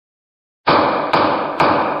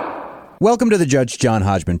Welcome to the Judge John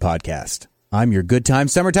Hodgman podcast. I'm your good time,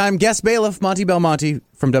 summertime guest bailiff, Monty Belmonte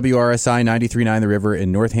from WRSI 93.9 The River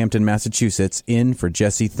in Northampton, Massachusetts, in for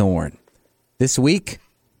Jesse Thorne. This week,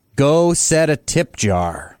 go set a tip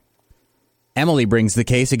jar. Emily brings the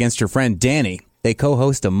case against her friend Danny. They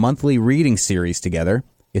co-host a monthly reading series together.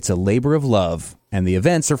 It's a labor of love, and the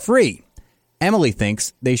events are free. Emily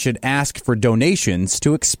thinks they should ask for donations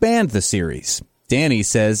to expand the series. Danny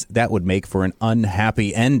says that would make for an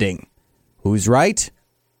unhappy ending. Who's right?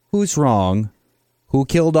 Who's wrong? Who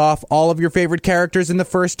killed off all of your favorite characters in the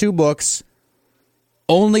first two books?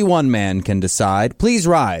 Only one man can decide. Please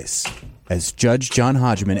rise as Judge John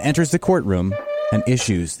Hodgman enters the courtroom and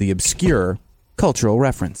issues the obscure cultural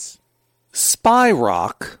reference. Spy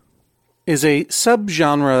rock is a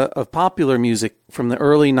subgenre of popular music from the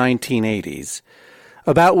early 1980s,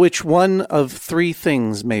 about which one of three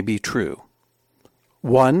things may be true.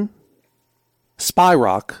 1. Spy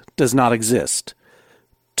rock does not exist.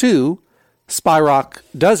 2. Spy rock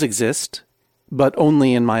does exist, but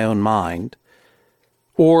only in my own mind.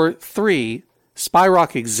 Or 3. Spy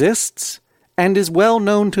rock exists and is well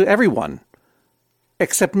known to everyone,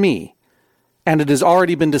 except me, and it has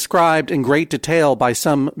already been described in great detail by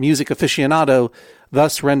some music aficionado,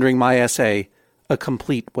 thus rendering my essay a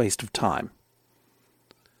complete waste of time.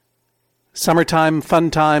 Summertime, fun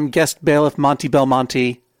time, guest bailiff Monty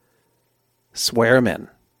Belmonte, swear 'em in.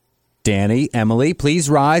 Danny, Emily, please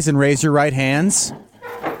rise and raise your right hands.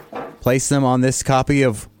 Place them on this copy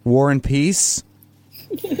of War and Peace.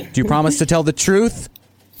 Do you promise to tell the truth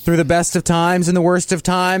through the best of times and the worst of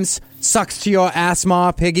times? Sucks to your ass,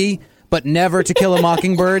 Ma Piggy, but never to kill a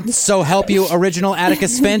mockingbird. So help you, original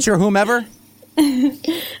Atticus Finch or whomever? I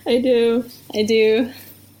do.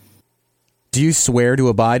 Do you swear to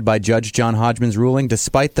abide by Judge John Hodgman's ruling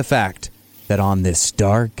despite the fact that on this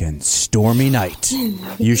dark and stormy night,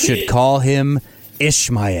 you should call him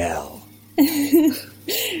Ishmael?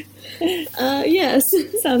 Yes,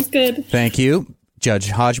 sounds good. Thank you. Judge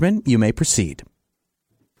Hodgman, you may proceed.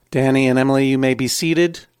 Danny and Emily, you may be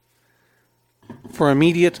seated. For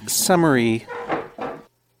immediate summary,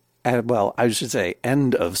 I should say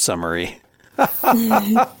end of summary.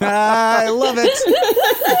 I love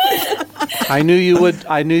it. I knew you would.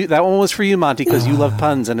 I knew that one was for you, Monty, because you love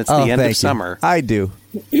puns, and it's the end of summer. I do.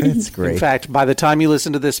 It's great. In fact, by the time you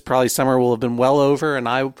listen to this, probably summer will have been well over, and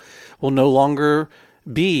I will no longer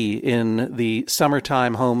be in the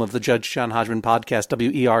summertime home of the Judge John Hodgman podcast,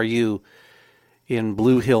 WERU, in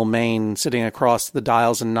Blue Hill, Maine, sitting across the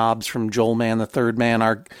dials and knobs from Joel Mann, the third man,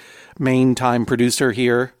 our main time producer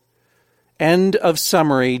here. End of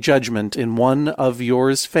summary judgment in one of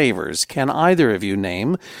yours favors. Can either of you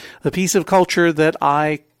name the piece of culture that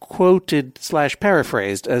I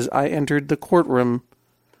quoted/paraphrased as I entered the courtroom?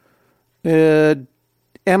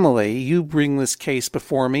 Emily, you bring this case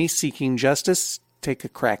before me, seeking justice. Take a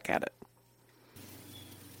crack at it.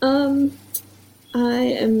 I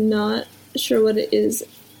am not sure what it is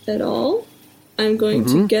at all. I'm going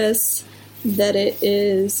to guess that it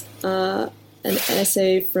is an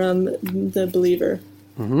essay from The Believer.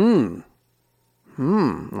 I'm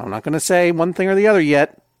not going to say one thing or the other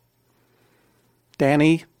yet.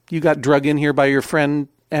 Danny, you got drug in here by your friend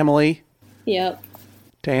Emily. Yep.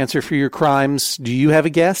 To answer for your crimes. Do you have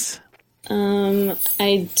a guess?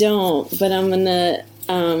 I don't, but I'm going to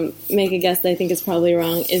make a guess that I think is probably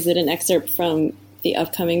wrong. Is it an excerpt from the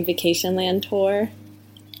upcoming Vacationland tour?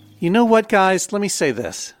 You know what, guys? Let me say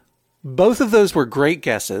this. Both of those were great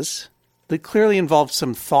guesses that clearly involved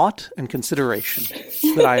some thought and consideration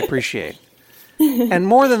that I appreciate. And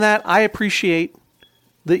more than that, I appreciate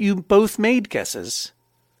that you both made guesses,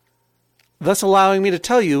 thus allowing me to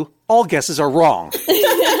tell you all guesses are wrong.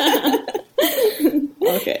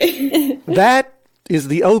 Okay. That is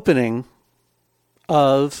the opening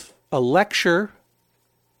of a lecture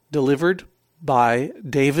delivered by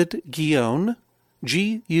David Guion,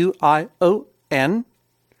 Guion,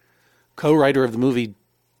 co-writer of the movie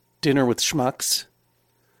Dinner with Schmucks,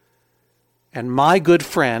 and my good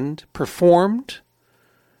friend performed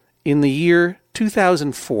in the year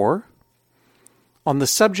 2004 on the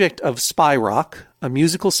subject of spy rock, a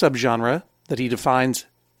musical subgenre that he defines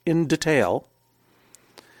in detail,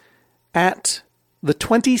 at the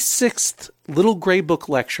 26th Little Grey Book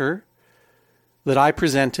lecture that I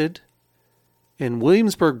presented in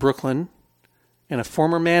Williamsburg, Brooklyn, in a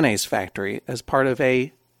former mayonnaise factory as part of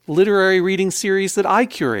a literary reading series that I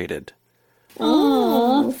curated.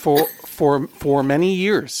 Aww. For many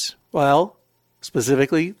years. Well,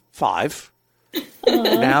 specifically 5.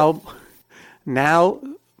 Now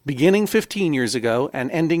beginning 15 years ago and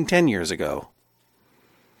ending 10 years ago.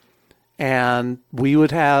 And we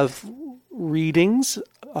would have readings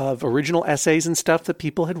of original essays and stuff that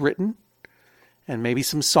people had written, and maybe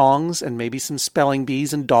some songs, and maybe some spelling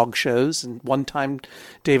bees and dog shows. And one time,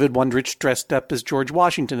 David Wondrich dressed up as George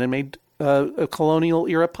Washington and made a colonial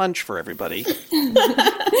era punch for everybody.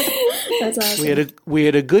 That's awesome. We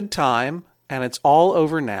had a good time, and it's all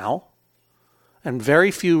over now, and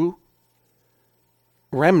very few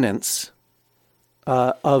remnants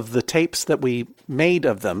of the tapes that we made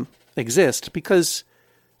of them exist because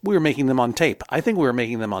we were making them on tape. I think we were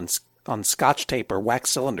making them on Scotch tape or wax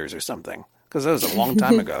cylinders or something, because that was a long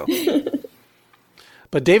time ago.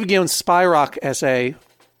 But David Guillon's Spy Rock essay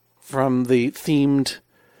from the themed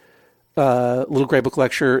Little Grey Book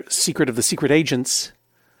lecture, Secret of the Secret Agents,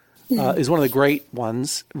 is one of the great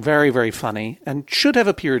ones. Very, very funny, and should have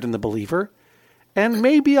appeared in The Believer. And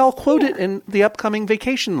maybe I'll quote it in the upcoming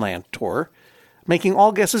Vacation Land tour, making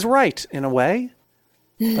all guesses right in a way.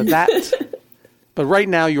 But right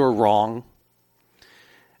now you're wrong.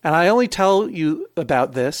 And I only tell you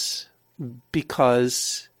about this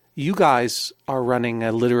because you guys are running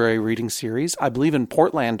a literary reading series, I believe in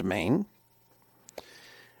Portland, Maine.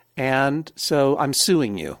 And so I'm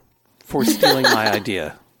suing you for stealing my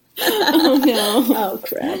idea. Oh, no. Oh,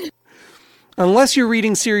 crap. Unless your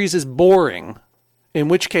reading series is boring, in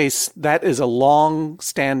which case that is a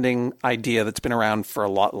long-standing idea that's been around for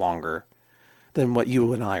a lot longer than what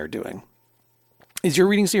you and I are doing. Is your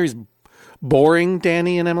reading series boring,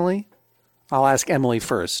 Danny and Emily? I'll ask Emily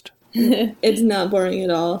first. It's not boring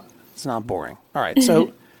at all. It's not boring. All right.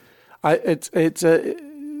 So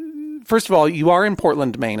first of all, you are in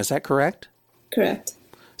Portland, Maine. Is that correct? Correct.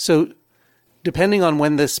 So depending on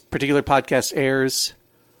when this particular podcast airs,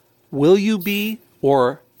 will you be,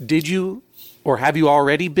 or did you, or have you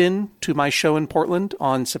already been to my show in Portland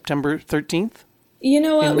on September 13th? You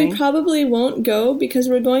know what? We probably won't go because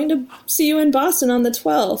we're going to see you in Boston on the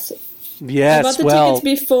 12th. Yes, I bought the tickets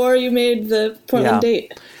before you made the Portland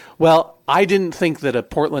date. Well, I didn't think that a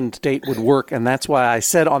Portland date would work, and that's why I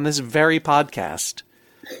said on this very podcast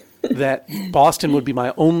that Boston would be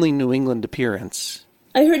my only New England appearance.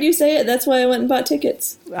 I heard you say it. That's why I went and bought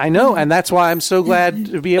tickets. I know, and that's why I'm so glad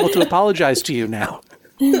to be able to apologize to you now.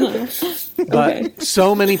 But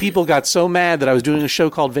so many people got so mad that I was doing a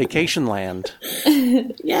show called Vacation Land.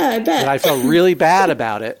 Yeah, I bet. That I felt really bad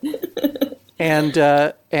about it. And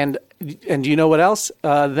you know what else?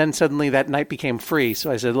 Then suddenly that night became free.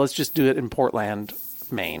 So I said, let's just do it in Portland,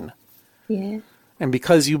 Maine. Yeah. And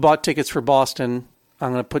because you bought tickets for Boston,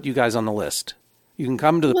 I'm going to put you guys on the list. You can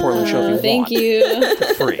come to the Portland show if you thank want. you.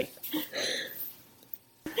 For free.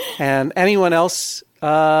 And anyone else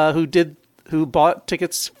who bought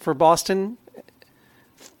tickets for Boston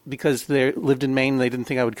because they lived in Maine, they didn't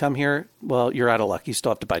think I would come here, well, you're out of luck. You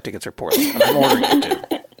still have to buy tickets for Portland. I'm ordering you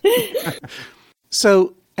to.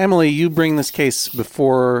 So, Emily, you bring this case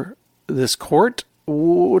before this court.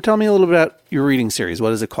 Tell me a little bit about your reading series.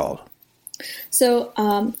 What is it called? So,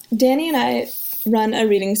 Danny and I run a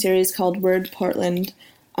reading series called Word Portland.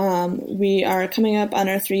 We are coming up on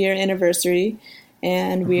our 3-year anniversary,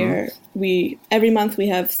 and we every month we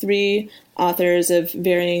have 3 authors of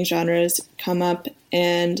varying genres come up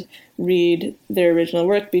and read their original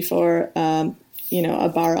work before a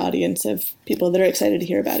bar audience of people that are excited to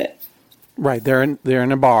hear about it. Right, they're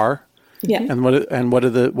in a bar. Yeah. And what are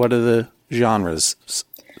the genres?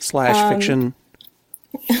 Slash fiction.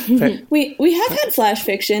 We have had flash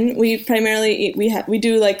fiction. We primarily we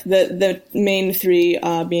do like the main 3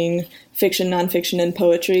 being fiction, nonfiction, and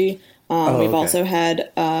poetry. We've also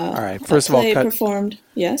had all right. First of all, performed.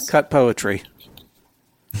 Yes, cut poetry.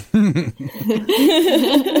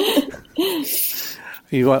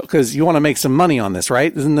 Because you want to make some money on this,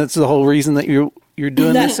 right? Isn't that the whole reason that you're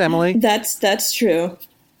doing this, Emily? That's true.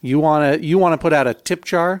 You want to put out a tip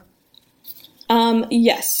jar?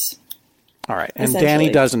 Yes. All right, and Danny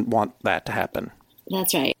doesn't want that to happen.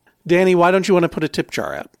 That's right. Danny, why don't you want to put a tip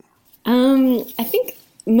jar out? I think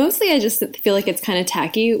mostly I just feel like it's kind of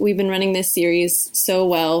tacky. We've been running this series so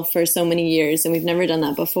well for so many years, and we've never done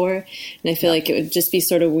that before. And I feel like it would just be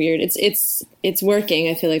sort of weird. It's working.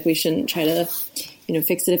 I feel like we shouldn't try to,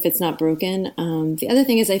 fix it if it's not broken. The other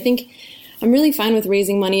thing is, I think I'm really fine with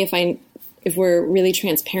raising money if we're really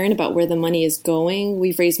transparent about where the money is going.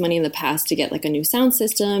 We've raised money in the past to get like a new sound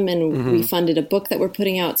system, and we funded a book that we're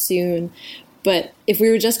putting out soon. But if we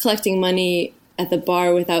were just collecting money at the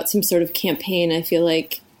bar without some sort of campaign, I feel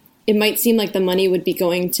like it might seem like the money would be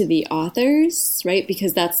going to the authors, right?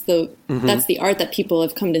 Because that's the art that people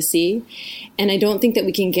have come to see. And I don't think that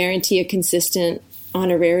we can guarantee a consistent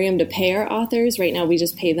honorarium to pay our authors. Right now we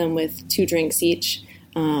just pay them with 2 drinks each.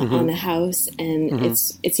 on the house, and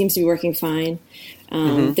it seems to be working fine.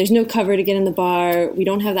 There's no cover to get in the bar. We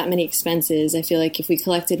don't have that many expenses. I feel like if we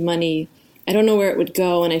collected money, I don't know where it would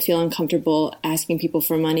go, and I feel uncomfortable asking people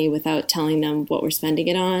for money without telling them what we're spending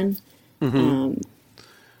it on.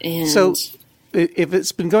 And So if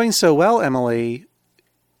it's been going so well, Emily,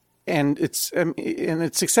 and it's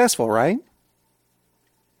successful, right?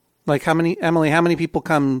 Like how many people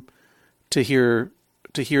come to hear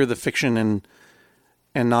the fiction and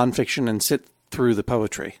nonfiction and sit through the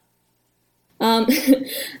poetry?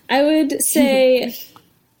 I would say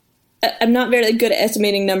I'm not very good at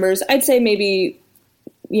estimating numbers. I'd say maybe,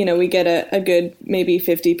 we get a good maybe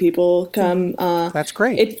 50 people come. That's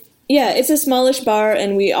great. It's a smallish bar,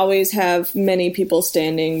 and we always have many people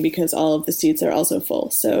standing because all of the seats are also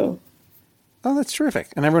full. So, oh, that's terrific,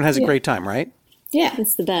 and everyone has a great time, right? Yeah,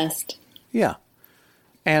 it's the best. Yeah,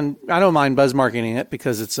 and I don't mind buzz marketing it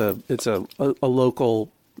because it's a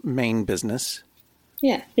local Maine business.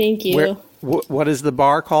 Yeah, thank you. What is the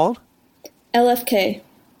bar called? LFK.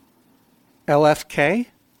 LFK?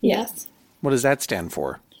 Yes. What does that stand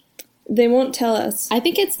for? They won't tell us. I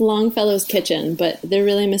think it's Longfellow's Kitchen, but they're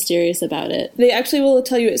really mysterious about it. They actually will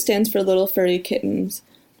tell you it stands for Little Furry Kittens.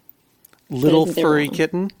 Little Furry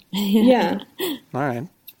Kitten? Yeah. All right.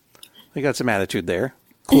 We got some attitude there.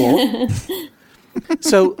 Cool.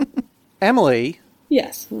 So, Emily.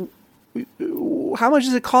 Yes. How much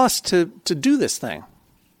does it cost to do this thing?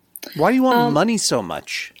 Why do you want money so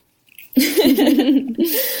much?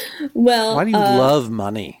 Well, why do you love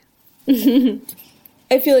money?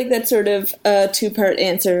 I feel like that's sort of a two-part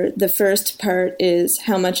answer. The first part is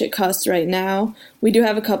how much it costs right now. We do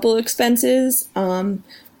have a couple expenses. Go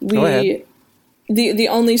ahead. The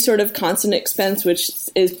only sort of constant expense, which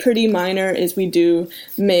is pretty minor, is we do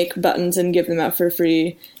make buttons and give them out for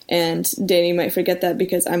free. And Danny might forget that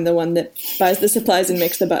because I'm the one that buys the supplies and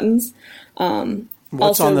makes the buttons.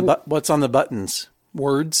 What's on the buttons?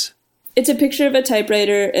 Words? It's a picture of a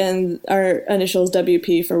typewriter and our initials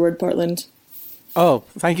WP for Word Portland. Oh,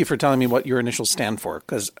 thank you for telling me what your initials stand for,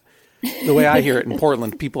 because the way I hear it in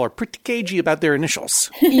Portland, people are pretty cagey about their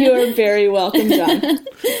initials. You're very welcome, John.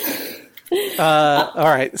 All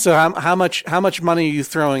right. So how much money are you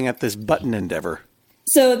throwing at this button endeavor?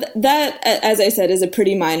 So that, as I said, is a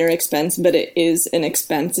pretty minor expense, but it is an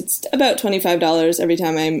expense. It's about $25 every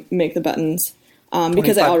time I make the buttons,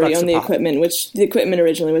 because I already own the equipment, which the equipment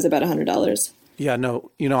originally was about $100. Yeah,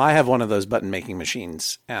 no, I have one of those button making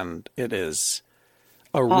machines, and it is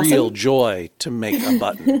a awesome. Real joy to make a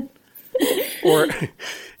button. Or,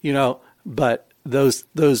 but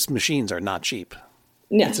those machines are not cheap.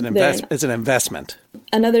 Yeah, it's an investment.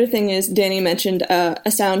 Another thing is Danny mentioned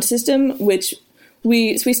a sound system, which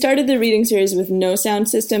we started the reading series with no sound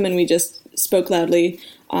system, and we just spoke loudly.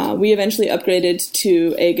 We eventually upgraded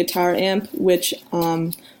to a guitar amp, which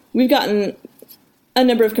we've gotten a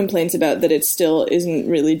number of complaints about that it still isn't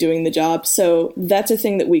really doing the job. So that's a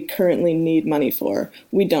thing that we currently need money for.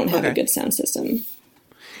 We don't have a good sound system.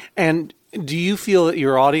 And do you feel that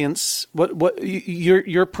your audience, what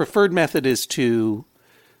your preferred method is to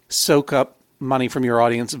soak up money from your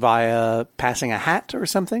audience via passing a hat or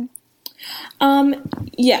something?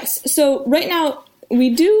 Yes. So right now we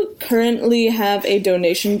do currently have a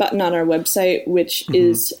donation button on our website, which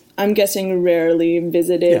is, I'm guessing, rarely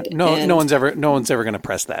visited. Yeah, no one's ever going to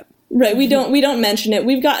press that. Right. We don't mention it.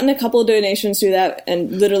 We've gotten a couple of donations through that,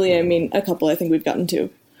 and literally, I mean, a couple. I think we've gotten two.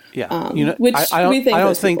 Yeah. Which we think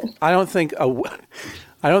I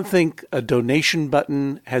don't think a donation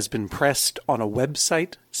button has been pressed on a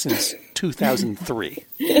website since 2003.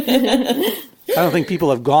 I don't think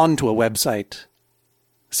people have gone to a website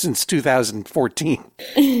since 2014.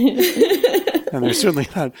 And they're certainly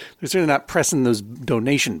not pressing those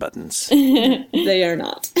donation buttons. They are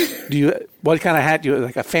not. What kind of hat do you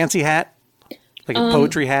like? A fancy hat? Like a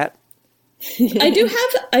poetry hat? I do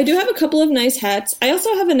have a couple of nice hats. I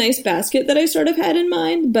also have a nice basket that I sort of had in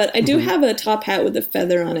mind, but I do have a top hat with a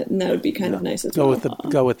feather on it, and that would be kind of nice as well.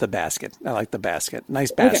 Go with the basket. I like the basket.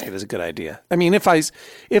 Nice basket is a good idea. I mean, if I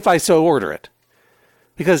so order it,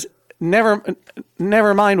 because never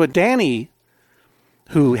mind what Danny,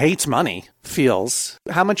 who hates money, feels.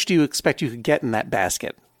 How much do you expect you could get in that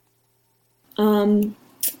basket? I'm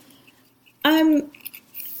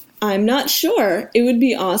not sure. It would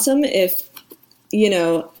be awesome if,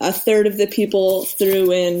 a third of the people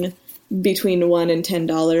threw in between $1 and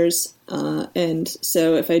 $10. And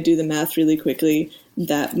so if I do the math really quickly,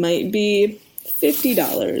 that might be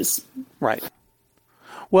 $50. Right.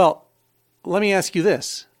 Well, let me ask you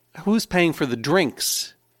this. Who's paying for the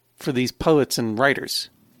drinks for these poets and writers?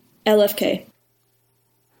 LFK.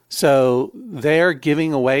 So they're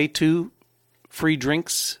giving away 2 free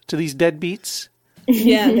drinks to these deadbeats.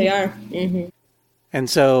 Yeah, they are. And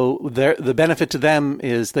so the benefit to them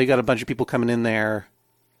is they got a bunch of people coming in there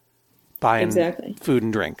buying Exactly. food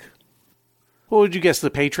and drink. What would you guess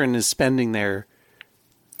the patron is spending there?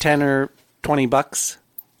 10 or $20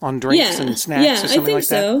 on drinks and snacks yeah, or something I think like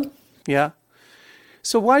that? so. Yeah.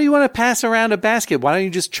 So why do you want to pass around a basket? Why don't you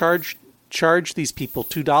just charge these people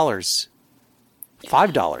 $2,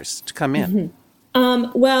 $5 to come in?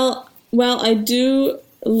 Well, I do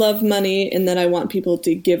love money in that I want people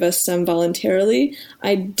to give us some voluntarily.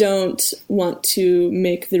 I don't want to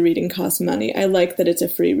make the reading cost money. I like that it's a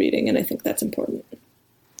free reading, and I think that's important.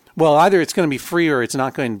 Well, either it's going to be free or it's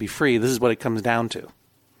not going to be free. This is what it comes down to.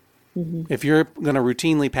 If you're going to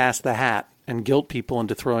routinely pass the hat and guilt people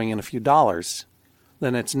into throwing in a few dollars,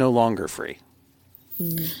 then it's no longer free.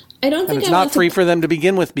 I don't And think it's I not want free to, for them to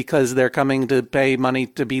begin with because they're coming to pay money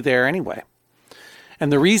to be there anyway.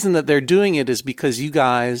 And the reason that they're doing it is because you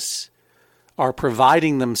guys are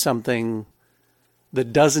providing them something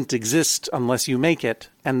that doesn't exist unless you make it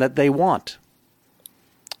and that they want.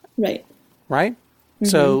 right. Right?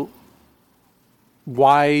 So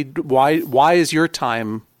why is your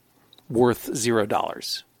time worth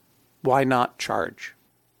 $0? Why not charge?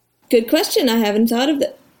 Good question. I haven't thought of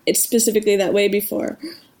it specifically that way before.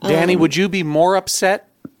 Danny, would you be more upset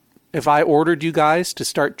if I ordered you guys to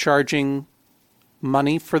start charging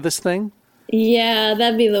money for this thing? Yeah,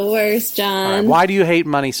 that'd be the worst, All John. right, why do you hate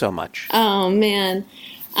money so much? Oh man,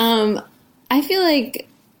 I feel like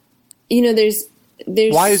there's.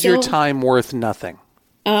 Why is your so- time worth nothing?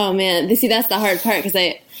 Oh man, see that's the hard part because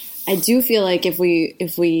I do feel like if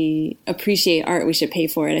we appreciate art, we should pay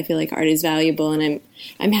for it. I feel like art is valuable, and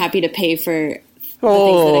I'm happy to pay for.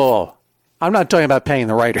 Oh, I'm not talking about paying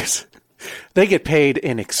the writers. They get paid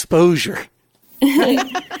in exposure.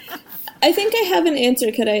 I think I have an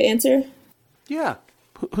answer. Could I answer? Yeah.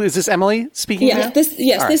 Who is this? Emily speaking? Yeah, now? All this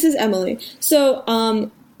right. is Emily. So,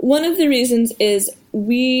 one of the reasons is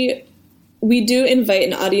we do invite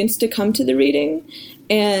an audience to come to the reading,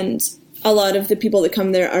 and a lot of the people that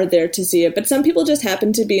come there are there to see it. But some people just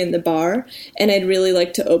happen to be in the bar, and I'd really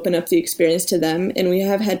like to open up the experience to them. And we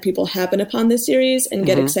have had people happen upon the series and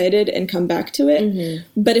get excited and come back to it.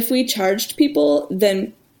 But if we charged people,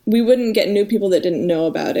 then we wouldn't get new people that didn't know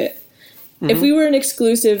about it. If we were an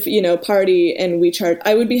exclusive, party and we charge,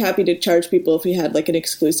 I would be happy to charge people if we had like an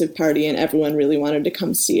exclusive party and everyone really wanted to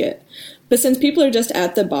come see it. But since people are just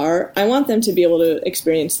at the bar, I want them to be able to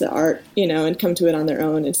experience the art, and come to it on their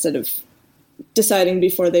own instead of deciding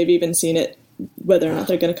before they've even seen it whether or not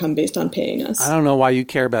they're going to come based on paying us. I don't know why you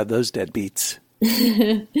care about those deadbeats.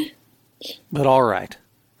 But all right.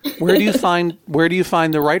 Where do you find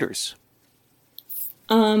the writers?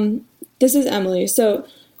 This is Emily. So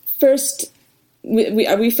first,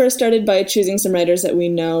 we first started by choosing some writers that we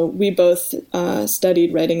know. We both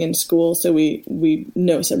studied writing in school, so we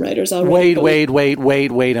know some writers already.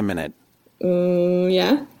 Wait a minute.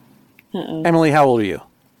 Yeah. Emily, how old are you?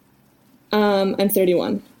 I'm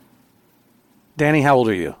 31. Danny, how old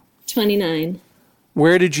are you? 29.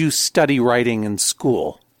 Where did you study writing in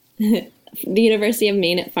school? The University of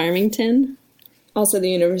Maine at Farmington. Also the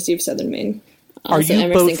University of Southern Maine. Also you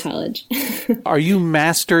Emerson both- College. Are you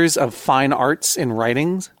masters of fine arts in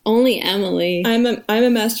writings? Only Emily. I'm a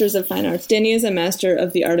master's of fine arts. Danny is a master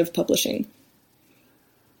of the art of publishing.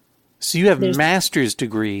 So you have master's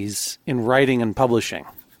degrees in writing and publishing.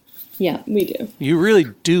 Yeah. We do. You really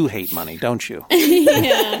do hate money, don't you?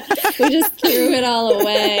 Yeah. We just threw it all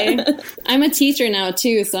away. I'm a teacher now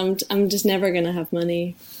too, so I'm just never gonna have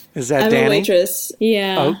money. Is that I'm Danny? a waitress.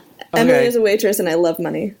 Yeah. Oh, Emily okay. is a waitress, and I love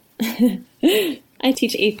money. I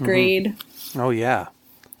teach 8th grade. Oh, yeah.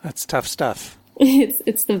 That's tough stuff.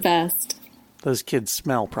 It's the best. Those kids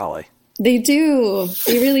smell, probably. They do.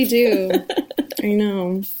 They really do. I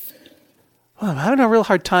know. Well, I'm having a real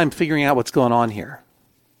hard time figuring out what's going on here.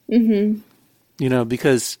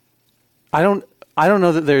 Because I don't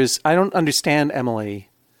know that I don't understand Emily.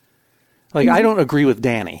 Like, I don't agree with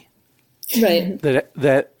Danny Right.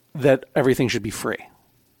 that everything should be free.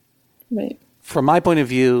 Right. From my point of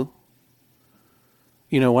view,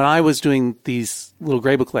 when I was doing these little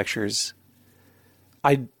gray book lectures,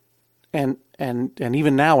 and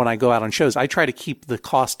even now when I go out on shows, I try to keep the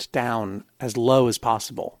cost down as low as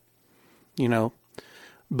possible.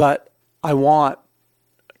 But I want,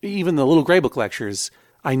 even the little gray book lectures,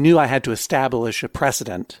 I knew I had to establish a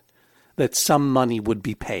precedent that some money would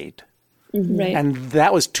be paid. Right. And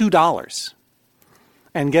that was $2.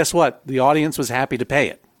 And guess what? The audience was happy to pay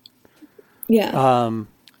it yeah.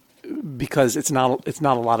 because it's not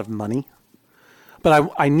a lot of money.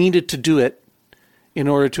 But I needed to do it in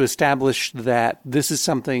order to establish that this is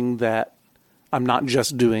something that I'm not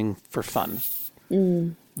just doing for fun.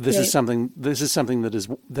 This is something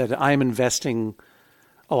that I am investing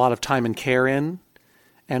a lot of time and care in.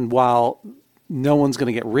 And while no one's going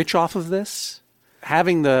to get rich off of this,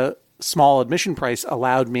 having the small admission price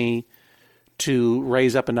allowed me to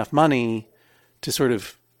raise up enough money to sort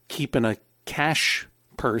of keep in a cash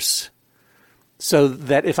purse so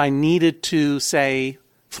that if I needed to, say,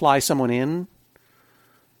 fly someone in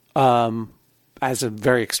as a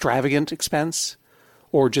very extravagant expense,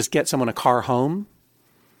 or just get someone a car home,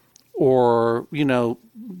 or,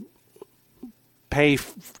 pay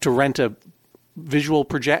to rent a visual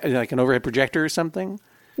project, like an overhead projector or something,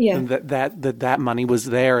 and that money was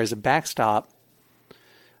there as a backstop,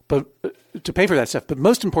 but to pay for that stuff. But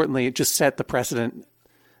most importantly, it just set the precedent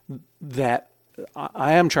that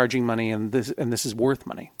I am charging money, and this is worth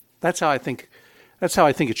money. That's how I think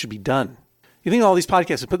it should be done. You think all these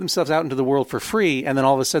podcasts have put themselves out into the world for free, and then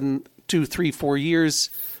all of a sudden 2, 3, 4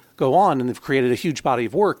 years go on and they've created a huge body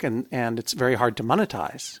of work, and it's very hard to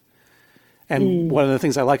monetize. And one of the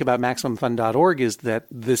things I like about MaximumFun.org is that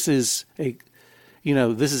this is a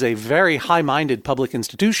very high-minded public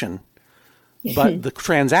institution, but the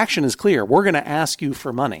transaction is clear. We're going to ask you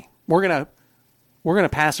for money. We're going to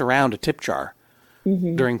pass around a tip jar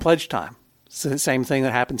during pledge time. It's the same thing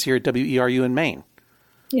that happens here at WERU in Maine.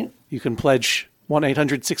 Yeah. You can pledge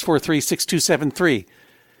 1-800-643-6273.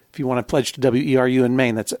 If you want to pledge to WERU in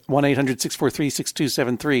Maine, that's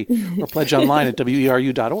 1-800-643-6273, or pledge online at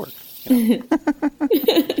weru.org.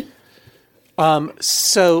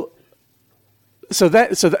 So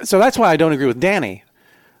that's why I don't agree with Danny.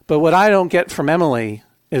 But what I don't get from Emily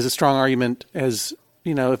is a strong argument as,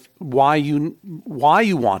 why you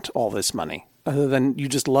want all this money, other than you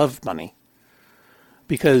just love money,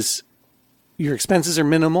 because your expenses are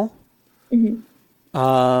minimal.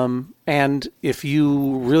 And if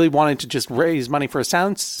you really wanted to just raise money for a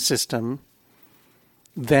sound system,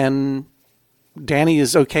 then Danny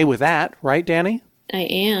is okay with that, right, Danny? I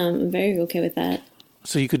am. I'm very okay with that.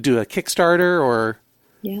 So you could do a Kickstarter, or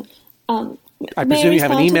I presume you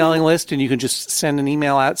have an emailing list, and you can just send an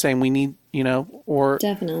email out saying we need, or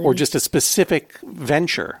definitely, or just a specific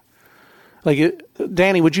venture. Like,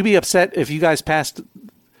 Danny, would you be upset if you guys passed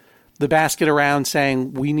the basket around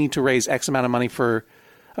saying we need to raise X amount of money for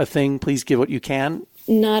a thing? Please give what you can.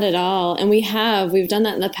 Not at all. And we've done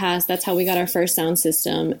that in the past. That's how we got our first sound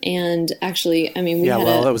system. And actually, I mean,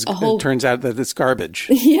 it turns out that it's garbage.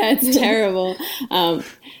 Yeah, it's terrible.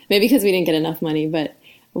 Maybe because we didn't get enough money, but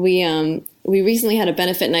we recently had a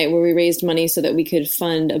benefit night where we raised money so that we could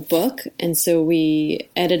fund a book. And so we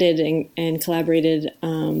edited and collaborated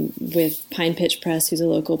with Pine Pitch Press, who's a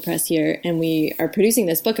local press here. And we are producing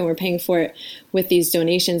this book, and we're paying for it with these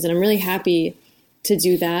donations. And I'm really happy to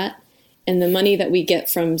do that. And the money that we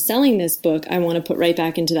get from selling this book, I want to put right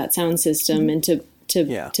back into that sound system and to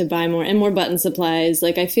buy more button supplies.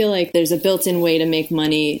 Like, I feel like there's a built-in way to make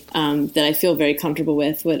money that I feel very comfortable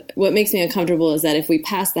with. What makes me uncomfortable is that if we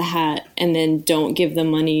pass the hat and then don't give the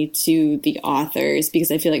money to the authors,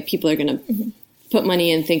 because I feel like people are going to put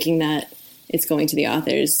money in thinking that it's going to the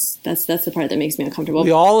authors. That's the part that makes me uncomfortable.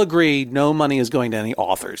 We all agree no money is going to any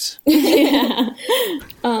authors.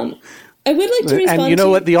 I would like to respond. And you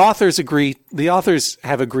know what? The authors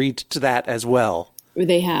have agreed to that as well.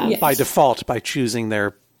 They have. Yes. By default, by choosing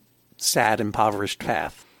their sad, impoverished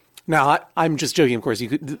path. Now, I'm just joking, of course.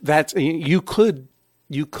 You could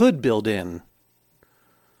build in,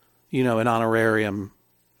 an honorarium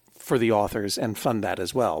for the authors and fund that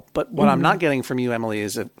as well. But what I'm not getting from you, Emily,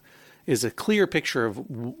 is a clear picture of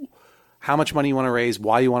how much money you want to raise,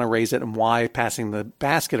 why you want to raise it, and why passing the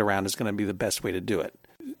basket around is going to be the best way to do it.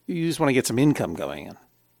 You just want to get some income going in.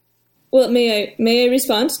 Well, may I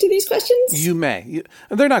respond to these questions? You may.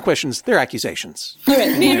 They're not questions; they're accusations. All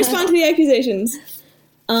right, may I respond to the accusations?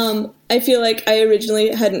 I feel like I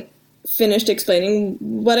originally hadn't finished explaining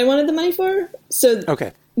what I wanted the money for, so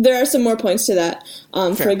okay. There are some more points to that.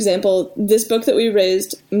 For example, this book that we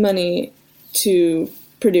raised money to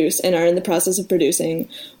produce and are in the process of producing,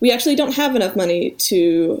 we actually don't have enough money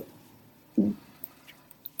to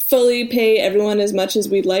fully pay everyone as much as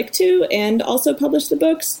we'd like to and also publish the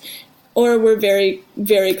books. Or we're very,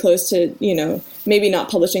 very close to, maybe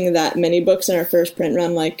not publishing that many books in our first print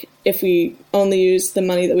run. Like, if we only use the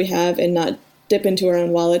money that we have and not dip into our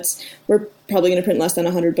own wallets, we're probably going to print less than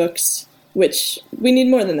 100 books, which we need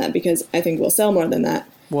more than that because I think we'll sell more than that.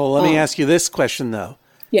 Well, let me ask you this question, though.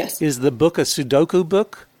 Yes. Is the book a Sudoku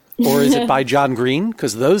book, or is it by John Green?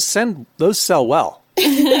 Because those sell well.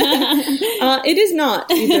 It is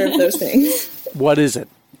not either of those things. What is it?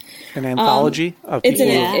 An anthology of It's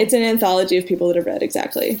people? it's an anthology of people that have read,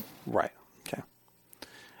 exactly. Right. Okay.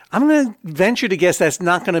 I'm going to venture to guess that's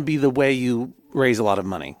not going to be the way you raise a lot of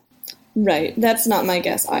money. Right. That's not my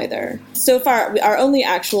guess either. So far, our only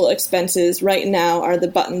actual expenses right now are the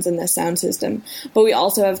buttons and the sound system. But we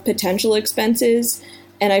also have potential expenses.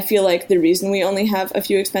 And I feel like the reason we only have a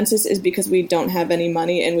few expenses is because we don't have any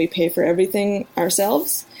money and we pay for everything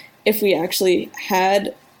ourselves. If we actually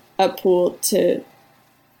had a pool to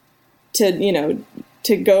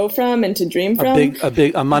go from and to dream from.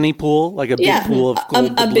 A money pool, like a big pool of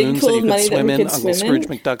gold doubloons that you could swim in, Uncle Scrooge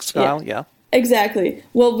McDuck style. Yeah. Exactly.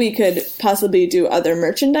 Well, we could possibly do other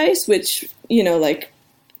merchandise, which,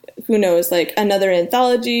 who knows, like another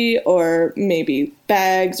anthology or maybe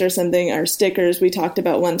bags or something, or stickers we talked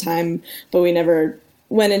about one time, but we never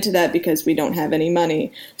went into that because we don't have any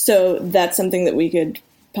money. So that's something that we could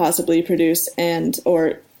possibly produce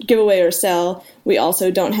or give away or sell. We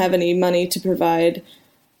also don't have any money to provide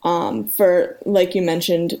for, like you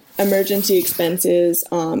mentioned, emergency expenses.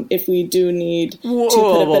 If we do need to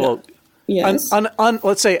put up yes.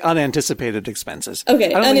 Let's say unanticipated expenses.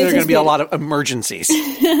 Okay. I don't think there are going to be a lot of emergencies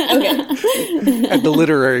Okay. at the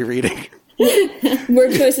literary reading.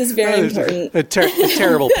 Word choice is very important. A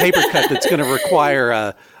terrible paper cut that's going to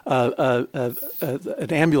require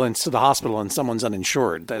an ambulance to the hospital and someone's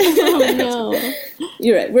uninsured. No.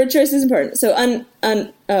 You're right. Word choice is important. So,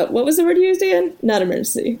 what was the word you used again? Not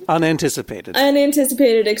emergency. Unanticipated.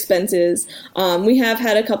 Unanticipated expenses. We have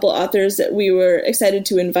had a couple authors that we were excited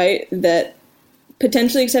to invite that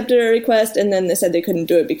potentially accepted our request, and then they said they couldn't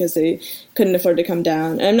do it because they couldn't afford to come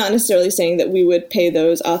down. And I'm not necessarily saying that we would pay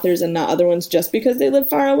those authors and not other ones just because they live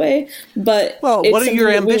far away. But what are your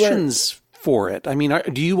ambitions for it? I mean,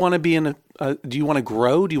 do you want to be do you want to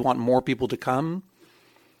grow? Do you want more people to come?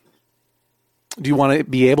 Do you want to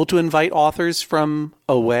be able to invite authors from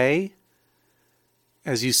away,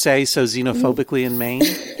 as you say so xenophobically in Maine?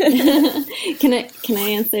 Can I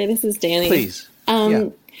answer? This is Danny. Please.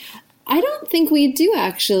 I don't think we do,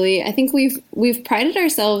 actually. I think we've prided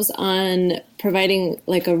ourselves on providing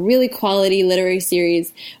like a really quality literary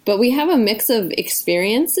series, but we have a mix of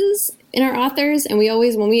experiences in our authors, and we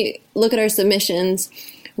always, when we look at our submissions,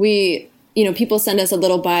 people send us a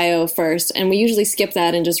little bio first, and we usually skip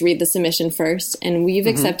that and just read the submission first. And we've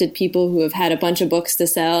accepted people who have had a bunch of books to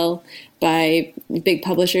sell by big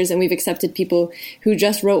publishers, and we've accepted people who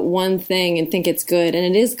just wrote one thing and think it's good, and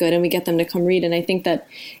it is good, and we get them to come read. And I think that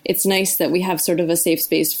it's nice that we have sort of a safe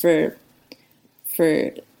space for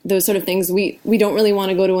those sort of things. We don't really want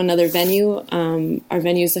to go to another venue. Our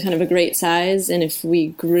venue is kind of a great size, and if we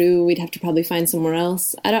grew, we'd have to probably find somewhere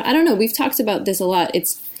else. I don't know. We've talked about this a lot.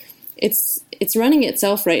 It's running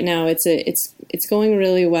itself right now. It's going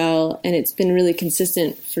really well, and it's been really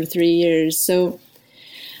consistent for 3 years. So,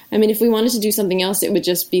 I mean, if we wanted to do something else, it would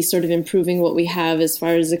just be sort of improving what we have as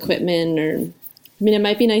far as equipment, it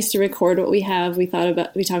might be nice to record what we have. We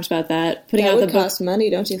talked about that. Putting that out would the book cost money,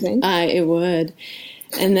 don't you think? It would,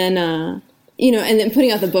 and then and then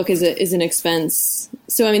putting out the book is an expense.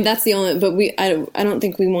 So I mean, that's the only. But I don't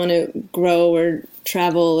think we want to grow or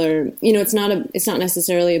travel or it's not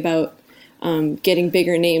necessarily about getting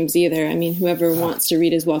bigger names either. I mean, whoever wants to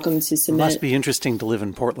read is welcome to submit. It must be interesting to live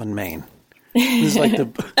in Portland, Maine. This is like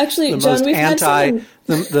Actually, the John, most we've had the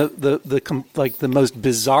most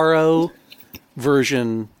bizarro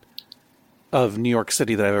version of New York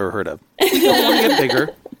City that I've ever heard of. We don't want to get bigger.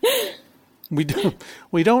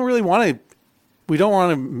 We don't really want to. We don't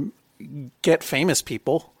want to get famous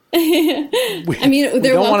people. They're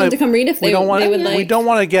welcome to come read if they would like. We don't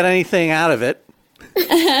want to get anything out of it.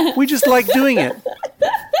 We just like doing it.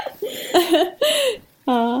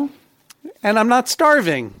 And I'm not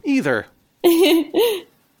starving either.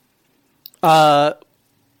 But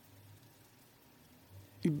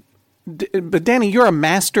Danny, you're a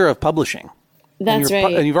master of publishing. That's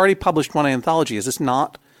right. And you've already published one anthology. Is this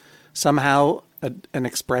not somehow an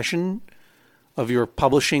expression of your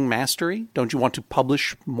publishing mastery? Don't you want to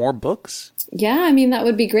publish more books? Yeah, I mean, that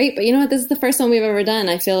would be great. But you know what? This is the first one we've ever done,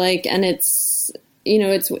 I feel like. And it's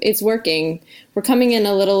working. We're coming in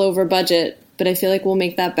a little over budget, but I feel like we'll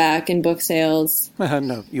make that back in book sales.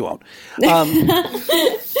 No, you won't.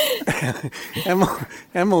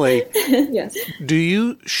 Emily, yes. Do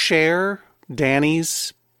you share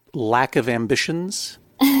Danny's lack of ambitions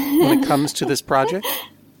when it comes to this project?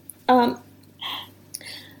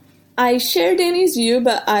 I share Danny's view,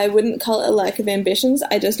 but I wouldn't call it a lack of ambitions.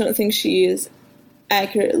 I just don't think she is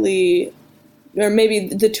accurately, or maybe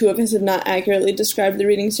the two of us have not accurately described the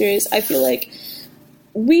reading series. I feel like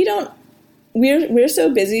we're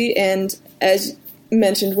so busy, and as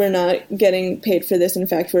mentioned, we're not getting paid for this. In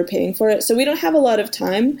fact, we're paying for it. So we don't have a lot of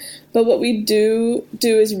time. But what we do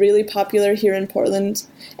is really popular here in Portland.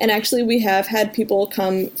 And actually, we have had people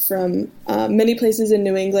come from many places in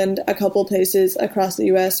New England, a couple places across the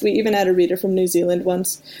U.S. We even had a reader from New Zealand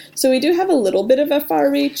once. So we do have a little bit of a far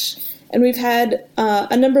reach. And we've had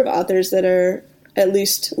a number of authors that are at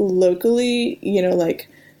least locally, like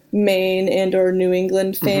Maine and or New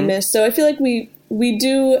England famous. So I feel like we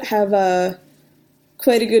do have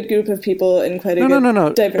quite a good group of people and quite a No.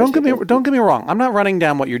 diverse Don't get me wrong. I'm not running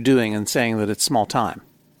down what you're doing and saying that it's small time.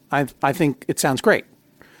 I think it sounds great.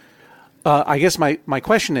 I guess my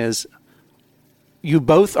question is, you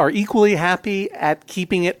both are equally happy at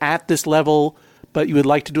keeping it at this level, but you would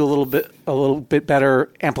like to do a little bit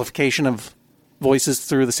better amplification of voices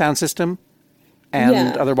through the sound system,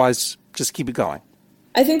 and otherwise just keep it going.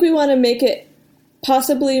 I think we want to make it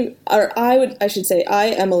possibly, or I should say,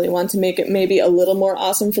 Emily, want to make it maybe a little more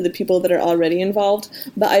awesome for the people that are already involved,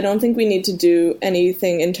 but I don't think we need to do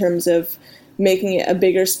anything in terms of making it a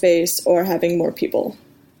bigger space or having more people.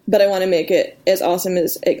 But I want to make it as awesome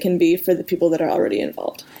as it can be for the people that are already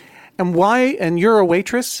involved. And why? And you're a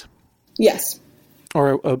waitress? Yes.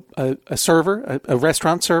 Or a server, a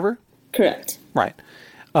restaurant server? Correct. Right.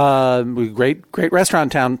 Great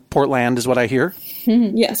restaurant town, Portland, is what I hear.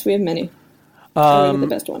 Yes, we have many. We're the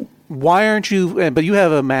best one. Why aren't you? But you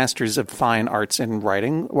have a master's of fine arts in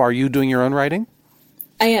writing. Are you doing your own writing?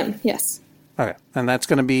 I am. Yes. Okay, and that's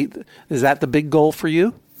going to be. Is that the big goal for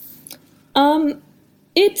you?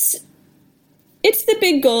 It's the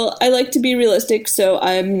big goal. I like to be realistic, so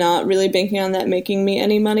I'm not really banking on that making me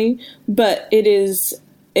any money. But it is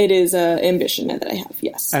an ambition that I have.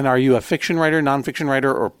 Yes. And are you a fiction writer, nonfiction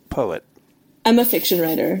writer, or poet? I'm a fiction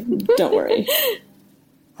writer. Don't worry.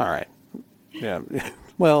 All right. Yeah.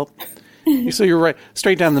 Well, so you're right.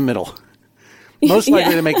 Straight down the middle. Most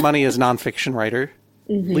likely to make money as nonfiction writer.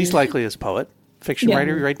 Mm-hmm. Least likely as poet. Fiction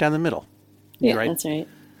writer, you're right down the middle. Yeah, that's right.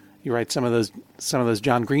 You write some of those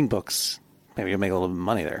John Green books. Maybe you'll make a little bit of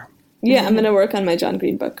money there. Yeah, I'm going to work on my John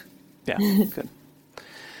Green book. Yeah, good.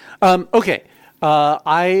 Okay.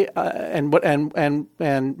 And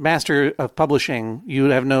Master of Publishing, you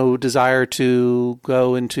have no desire to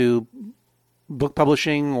go into book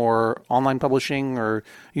publishing or online publishing or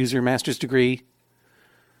use your master's degree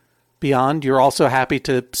beyond. You're also happy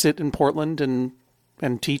to sit in Portland and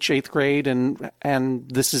teach 8th grade, and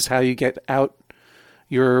this is how you get out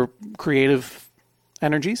your creative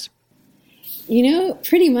energies?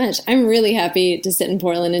 Pretty much. I'm really happy to sit in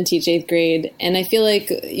Portland and teach 8th grade. And I feel like,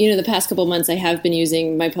 the past couple months I have been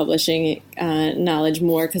using my publishing knowledge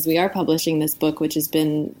more because we are publishing this book, which has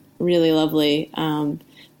been really lovely.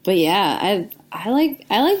 But yeah, I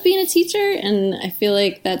like being a teacher, and I feel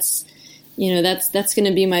like that's going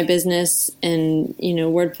to be my business. And,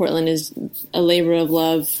 Word Portland is a labor of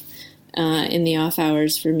love in the off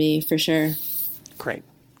hours for me, for sure. Great.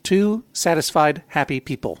 2 satisfied, happy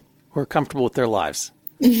people who are comfortable with their lives.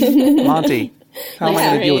 Monty, how am I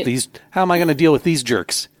going to deal with these? How am I going to deal with these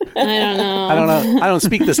jerks? I don't know. I don't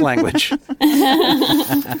speak this language.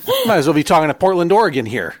 Might as well be talking to Portland, Oregon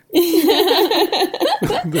here.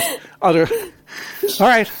 All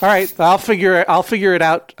right. I'll figure it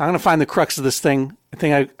out. I'm going to find the crux of this thing. I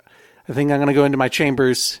think I'm going to go into my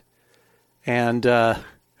chambers, and I'll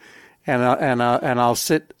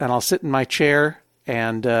sit in my chair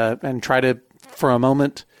and try to, for a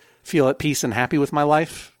moment, feel at peace and happy with my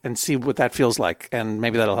life and see what that feels like. And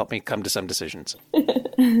maybe that'll help me come to some decisions.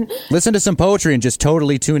 Listen to some poetry and just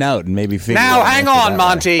totally tune out and maybe figure Now, out hang on,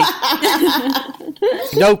 Monty.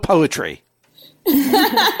 No poetry.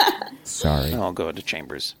 Sorry. I'll go into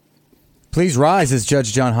chambers. Please rise as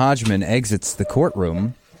Judge John Hodgman exits the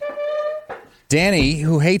courtroom. Danny,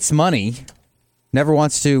 who hates money, never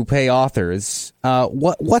wants to pay authors.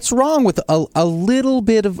 What's wrong with a little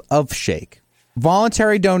bit of shake?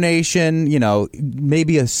 Voluntary donation,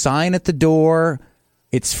 maybe a sign at the door.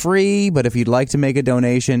 It's free, but if you'd like to make a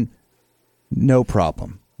donation, no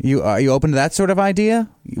problem. Are you open to that sort of idea?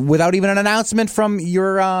 Without even an announcement from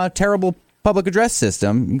your terrible public address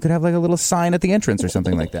system, you could have like a little sign at the entrance or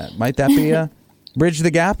something like that. Might that be bridge the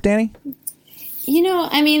gap, Danny?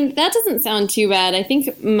 That doesn't sound too bad. I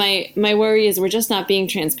think my worry is we're just not being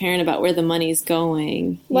transparent about where the money's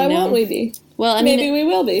going. Why won't we be? Well, maybe we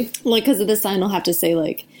will be. Like, because of the sign, will have to say,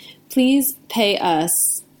 like, please pay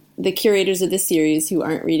us, the curators of the series who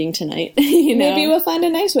aren't reading tonight. Maybe we'll find a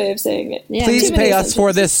nice way of saying it. Yeah, please pay us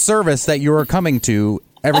for this service that you are coming to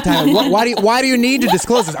every time. Why do you need to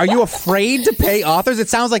disclose this? Are you afraid to pay authors? It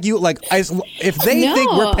sounds like if they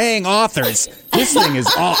think we're paying authors, this thing is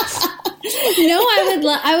off.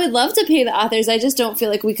 I would love to pay the authors. I just don't feel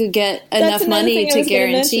like we could get enough money to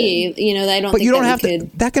guarantee. I don't. But think you don't that have to.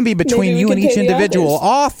 That can be between you and each individual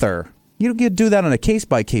author. You could do that on a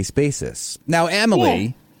case-by-case basis. Now,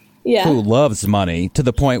 Emily, who loves money to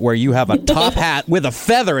the point where you have a top hat with a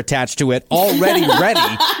feather attached to it already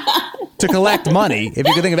ready to collect money. If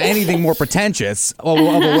you could think of anything more pretentious of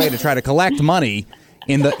a way to try to collect money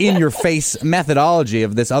in the in-your-face methodology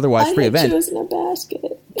of this otherwise free event. Chosen a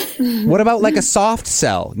basket. What about like a soft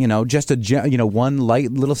sell? Just one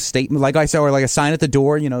light little statement, like I said, or like a sign at the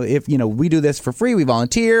door. If we do this for free, we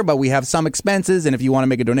volunteer, but we have some expenses, and if you want to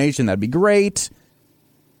make a donation, that'd be great.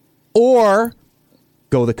 Or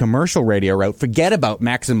go the commercial radio route. Forget about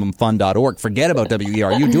MaximumFun.org. Forget about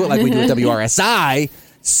WERU. Do it like we do at WRSI.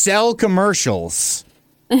 Sell commercials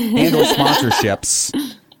and or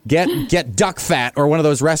sponsorships. Get Duck Fat or one of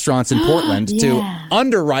those restaurants in Portland to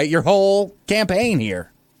underwrite your whole campaign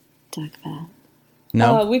here. Duck Fat.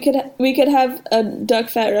 No, we could have a Duck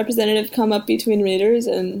Fat representative come up between readers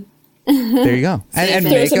and there you go, and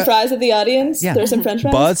throw some fries at the audience. Yeah. Throw some French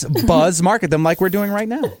fries. Buzz market them like we're doing right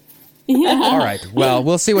now. All right. Well,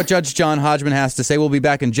 we'll see what Judge John Hodgman has to say. We'll be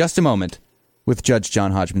back in just a moment with Judge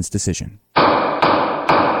John Hodgman's decision.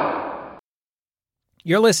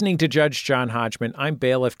 You're listening to Judge John Hodgman. I'm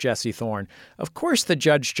Bailiff Jesse Thorne. Of course, the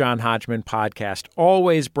Judge John Hodgman podcast,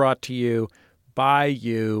 always brought to you by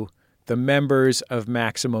you, the members of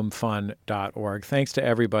MaximumFun.org. Thanks to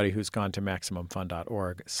everybody who's gone to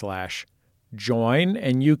MaximumFun.org/join,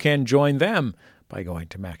 and you can join them by going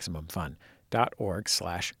to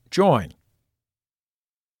MaximumFun.org/join.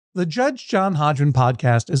 The Judge John Hodgman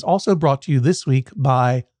podcast is also brought to you this week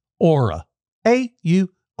by Aura.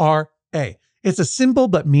 A-U-R-A. It's a simple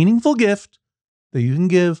but meaningful gift that you can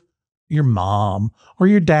give your mom or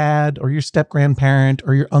your dad or your step-grandparent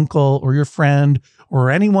or your uncle or your friend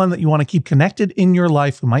or anyone that you want to keep connected in your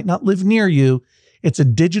life who might not live near you. It's a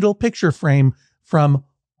digital picture frame from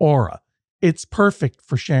Aura. It's perfect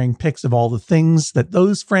for sharing pics of all the things that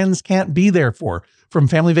those friends can't be there for, from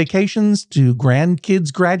family vacations to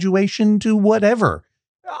grandkids' graduation to whatever.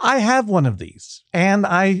 I have one of these, and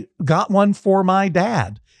I got one for my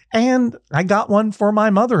dad. And I got one for my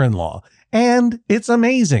mother-in-law, and it's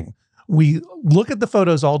amazing. We look at the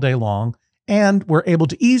photos all day long, and we're able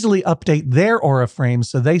to easily update their Aura frames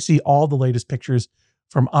so they see all the latest pictures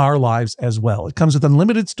from our lives as well. It comes with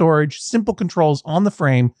unlimited storage, simple controls on the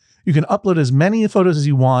frame. You can upload as many photos as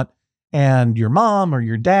you want, and your mom or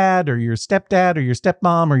your dad or your stepdad or your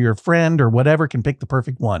stepmom or your friend or whatever can pick the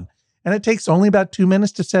perfect one. And it takes only about 2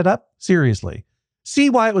 minutes to set up. Seriously.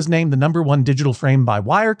 See why it was named the #1 digital frame by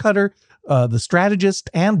Wirecutter, The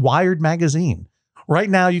Strategist, and Wired Magazine. Right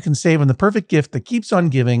now, you can save on the perfect gift that keeps on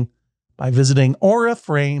giving by visiting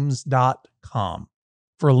auraframes.com.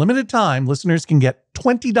 For a limited time, listeners can get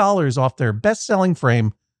 $20 off their best-selling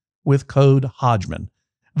frame with code Hodgman.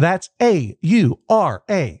 That's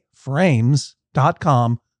A-U-R-A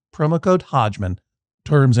frames.com, promo code Hodgman.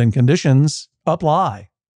 Terms and conditions apply.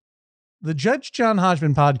 The Judge John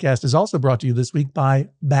Hodgman podcast is also brought to you this week by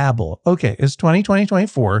Babbel. Okay, it's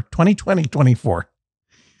 2020-24.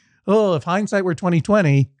 Oh, if hindsight were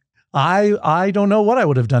 2020, I don't know what I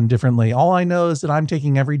would have done differently. All I know is that I'm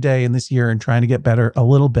taking every day in this year and trying to get better a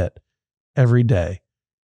little bit every day.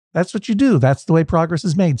 That's what you do. That's the way progress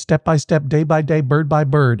is made, step by step, day by day, bird by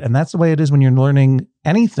bird. And that's the way it is when you're learning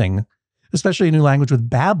anything, especially a new language with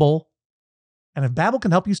Babbel. And if Babbel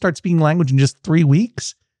can help you start speaking language in just 3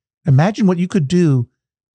 weeks, imagine what you could do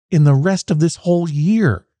in the rest of this whole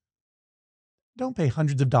year. Don't pay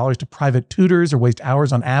hundreds of dollars to private tutors or waste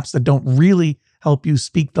hours on apps that don't really help you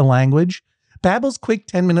speak the language. Babbel's quick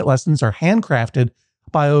 10-minute lessons are handcrafted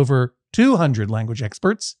by over 200 language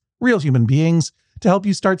experts, real human beings, to help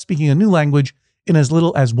you start speaking a new language in as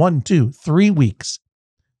little as 1, 2, 3 weeks.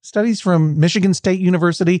 Studies from Michigan State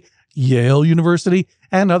University, Yale University,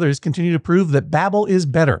 and others continue to prove that Babbel is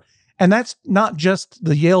better. And that's not just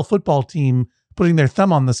the Yale football team putting their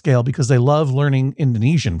thumb on the scale because they love learning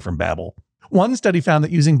Indonesian from Babbel. One study found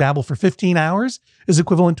that using Babbel for 15 hours is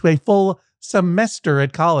equivalent to a full semester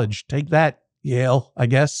at college. Take that, Yale, I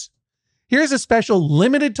guess. Here's a special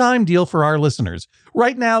limited time deal for our listeners.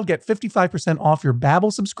 Right now, get 55% off your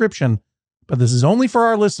Babbel subscription, but this is only for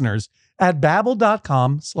our listeners at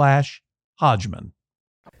babbel.com/Hodgman.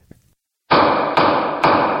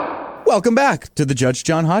 Welcome back to the Judge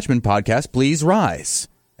John Hodgman podcast. Please rise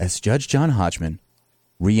as Judge John Hodgman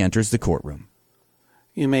re-enters the courtroom.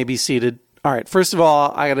 You may be seated. All right, first of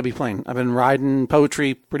all, I got to be plain. I've been riding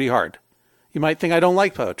poetry pretty hard. You might think I don't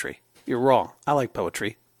like poetry. You're wrong. I like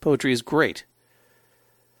poetry. Poetry is great.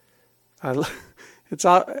 It's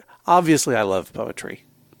obviously I love poetry.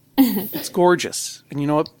 It's gorgeous. And you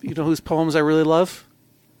know what? You know whose poems I really love?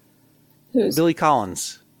 Who's? Billy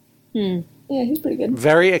Collins. Yeah, he's pretty good.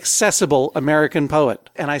 Very accessible American poet.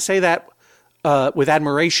 And I say that with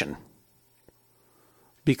admiration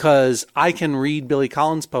because I can read Billy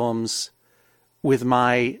Collins poems with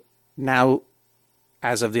my now,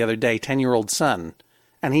 as of the other day, 10-year-old son,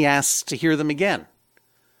 and he asks to hear them again.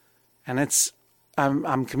 And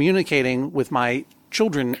I'm communicating with my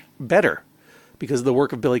children better because of the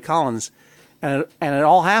work of Billy Collins. And it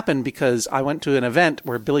all happened because I went to an event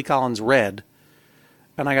where Billy Collins read,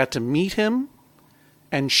 and I got to meet him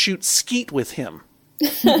and shoot skeet with him.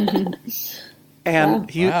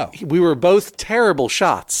 And we were both terrible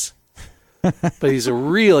shots, but he's a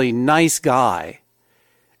really nice guy.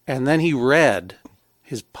 And then he read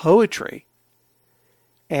his poetry.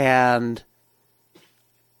 And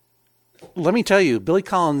let me tell you, Billy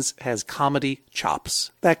Collins has comedy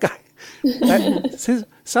chops. That guy,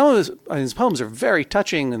 some of his poems are very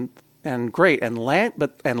touching and great. And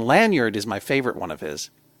Lanyard is my favorite one of his.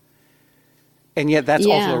 And yet that's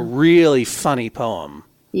also a really funny poem.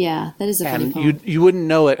 Yeah, that is a funny poem. And you wouldn't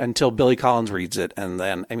know it until Billy Collins reads it. And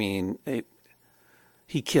then,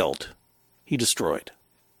 he killed. He destroyed.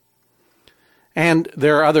 And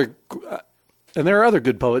there are other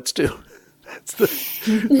good poets too. That's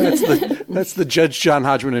the Judge John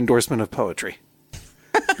Hodgman endorsement of poetry.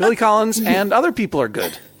 Billy Collins and other people are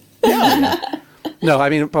good. Yeah. No, I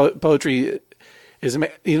mean poetry is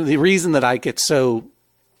the reason that I get so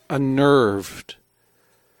unnerved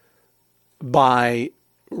by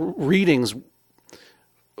readings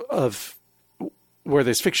of where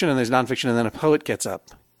there's fiction and there's nonfiction and then a poet gets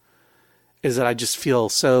up is that I just feel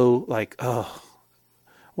so like, oh,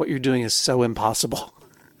 what you're doing is so impossible.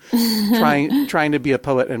 trying to be a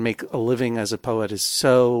poet and make a living as a poet is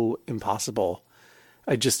so impossible.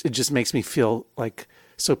 It just makes me feel like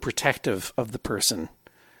so protective of the person.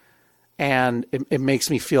 And it makes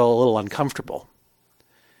me feel a little uncomfortable.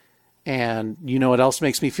 And you know what else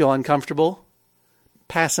makes me feel uncomfortable?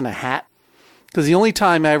 Passing a hat. Because the only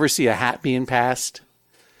time I ever see a hat being passed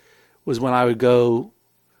was when I would go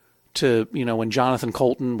to, when Jonathan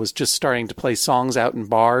Colton was just starting to play songs out in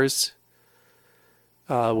bars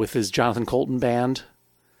with his Jonathan Colton band.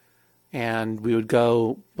 And we would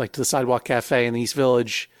go to the Sidewalk Cafe in the East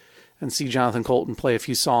Village and see Jonathan Colton play a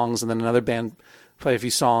few songs and then another band play a few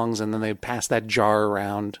songs and then they'd pass that jar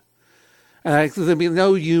around. And there'd be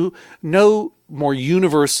no more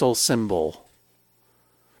universal symbol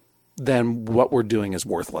than what we're doing is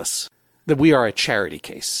worthless. That we are a charity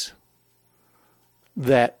case.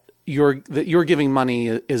 That you're giving money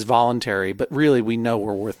is voluntary, but really we know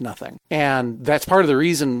we're worth nothing. And that's part of the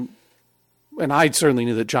reason, and I certainly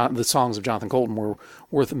knew that the songs of Jonathan Colton were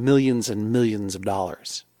worth millions and millions of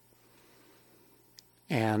dollars.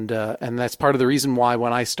 And that's part of the reason why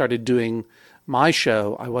when I started doing my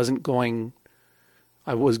show, I was going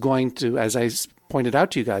to, as I pointed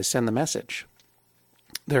out to you guys, send the message.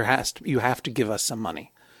 You have to give us some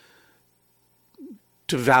money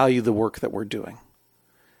to value the work that we're doing.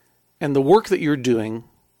 And the work that you're doing,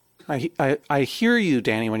 I hear you,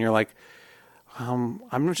 Danny, when you're like,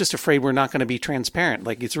 I'm just afraid we're not going to be transparent.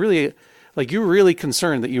 Like it's really, like you're really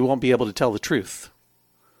concerned that you won't be able to tell the truth.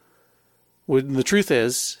 When the truth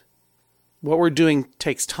is, what we're doing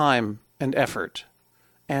takes time and effort,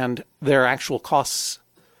 and there are actual costs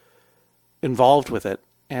involved with it,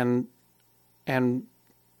 and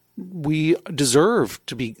we deserve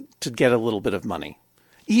to get a little bit of money,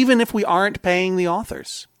 even if we aren't paying the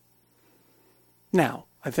authors. Now,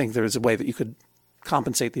 I think there's a way that you could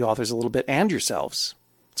compensate the authors a little bit and yourselves.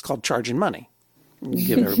 It's called charging money. You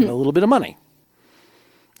give everybody a little bit of money.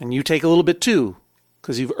 And you take a little bit too,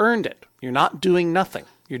 because you've earned it. You're not doing nothing.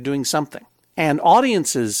 You're doing something. And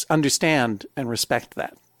audiences understand and respect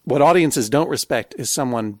that. What audiences don't respect is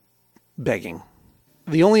someone begging.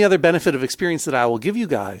 The only other benefit of experience that I will give you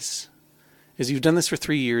guys is you've done this for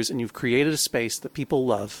 3 years and you've created a space that people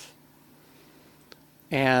love.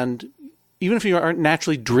 And even if you aren't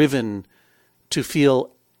naturally driven to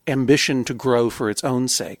feel ambition to grow for its own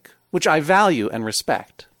sake, which I value and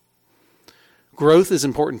respect, growth is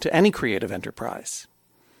important to any creative enterprise.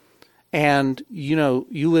 And,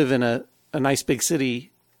 you live in a nice big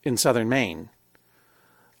city in southern Maine,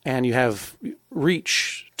 and you have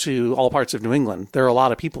reach to all parts of New England. There are a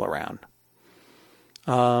lot of people around.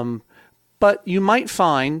 But you might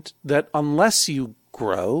find that unless you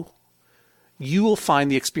grow, you will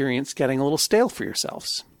find the experience getting a little stale for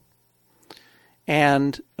yourselves.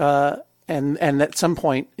 And at some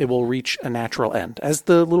point it will reach a natural end, as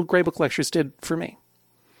the little Grey Book lectures did for me.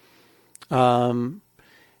 Either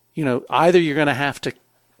you're going to have to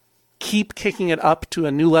keep kicking it up to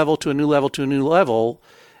a new level, to a new level, to a new level,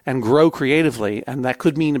 and grow creatively. And that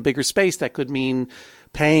could mean a bigger space. That could mean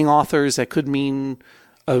paying authors. That could mean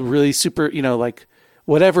a really super,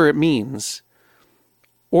 whatever it means.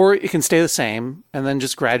 Or it can stay the same and then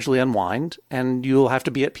just gradually unwind. And you'll have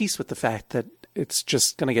to be at peace with the fact that it's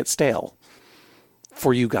just going to get stale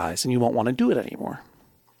for you guys and you won't want to do it anymore.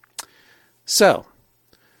 So,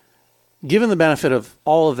 given the benefit of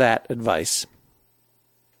all of that advice,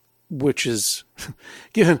 which is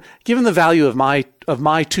given the value of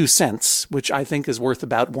my 2 cents, which I think is worth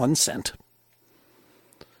about 1 cent,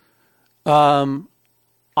 I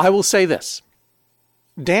will say this.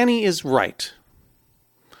 Danny is right.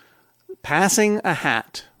 Passing a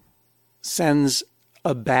hat sends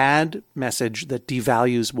a bad message that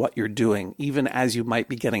devalues what you're doing, even as you might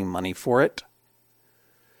be getting money for it.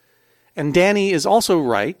 And Danny is also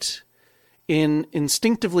right in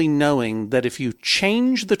instinctively knowing that if you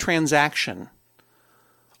change the transaction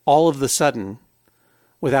all of the sudden,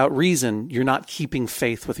 without reason, you're not keeping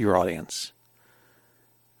faith with your audience.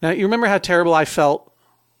 Now, you remember how terrible I felt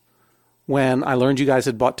when I learned you guys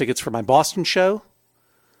had bought tickets for my Boston show?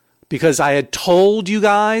 Because I had told you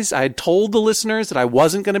guys, I had told the listeners that I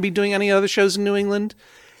wasn't going to be doing any other shows in New England.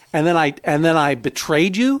 And then I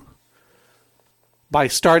betrayed you by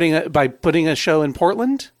putting a show in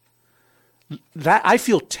Portland. That I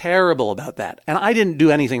feel terrible about that. And I didn't do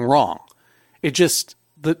anything wrong. It just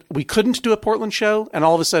that we couldn't do a Portland show, and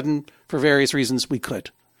all of a sudden, for various reasons, we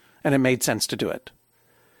could. And it made sense to do it.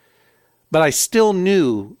 But I still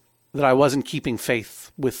knew that I wasn't keeping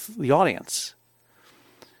faith with the audience.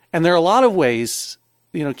 And there are a lot of ways,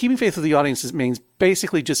 keeping faith with the audience means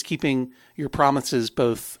basically just keeping your promises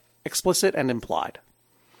both explicit and implied.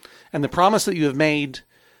 And the promise that you have made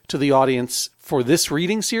to the audience for this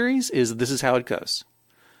reading series is this is how it goes.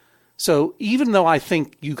 So even though I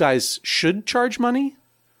think you guys should charge money,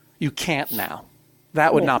 you can't now.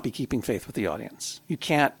 That would not be keeping faith with the audience. You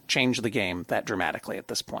can't change the game that dramatically at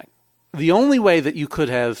this point. The only way that you could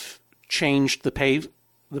have changed the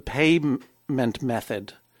payment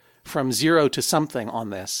method from 0 to something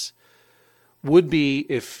on this would be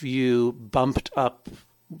if you bumped up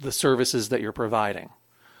the services that you're providing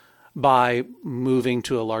by moving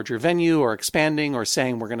to a larger venue or expanding or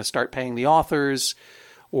saying we're going to start paying the authors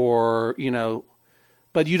or,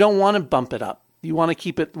 but you don't want to bump it up. You want to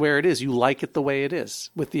keep it where it is. You like it the way it is,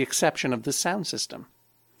 with the exception of the sound system.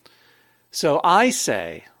 So I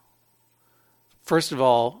say, first of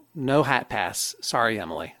all, no hat pass. Sorry,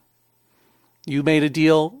 Emily. You made a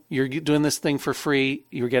deal. You're doing this thing for free.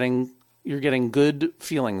 You're getting good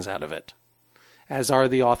feelings out of it, as are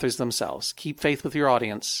the authors themselves. Keep faith with your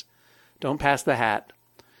audience. Don't pass the hat.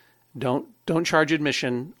 Don't charge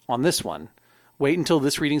admission on this one. Wait until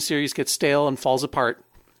this reading series gets stale and falls apart.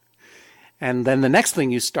 And then the next thing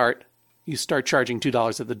you start charging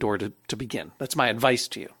 $2 at the door to begin. That's my advice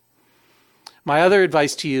to you. My other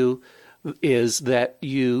advice to you is that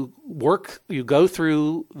you go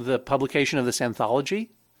through the publication of this anthology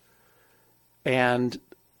and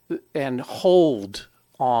hold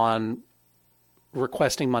on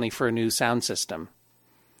requesting money for a new sound system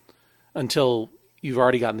until you've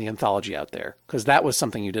already gotten the anthology out there, because that was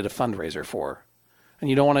something you did a fundraiser for. And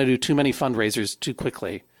you don't want to do too many fundraisers too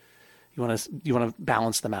quickly. You want to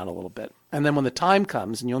balance them out a little bit. And then when the time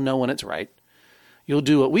comes, and you'll know when it's right, you'll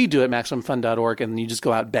do what we do at MaximumFun.org, and you just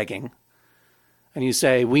go out begging. And you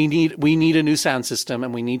say, we need a new sound system,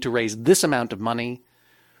 and we need to raise this amount of money,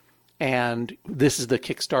 and this is the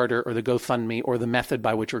Kickstarter or the GoFundMe or the method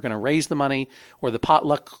by which we're going to raise the money, or the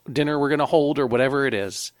potluck dinner we're going to hold, or whatever it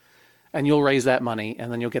is. And you'll raise that money,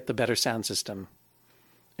 and then you'll get the better sound system.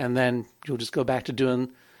 And then you'll just go back to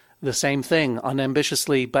doing the same thing,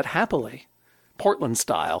 unambitiously but happily, Portland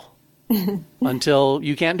style, until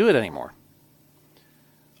you can't do it anymore.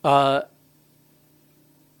 And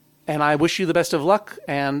I wish you the best of luck,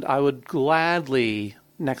 and I would gladly,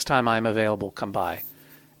 next time I'm available, come by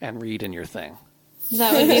and read in your thing.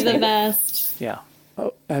 That would be the best. Yeah.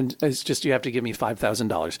 Oh, and it's just you have to give me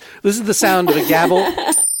 $5,000. This is the sound of a gavel.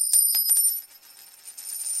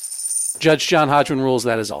 Judge John Hodgman rules,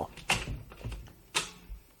 that is all.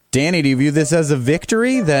 Danny, do you view this as a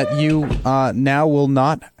victory that you now will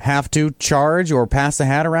not have to charge or pass the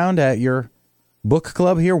hat around at your book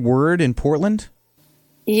club here, Word, in Portland?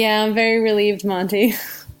 Yeah, I'm very relieved, Monty.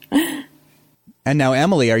 And now,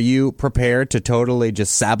 Emily, are you prepared to totally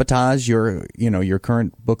just sabotage your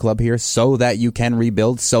current book club here so that you can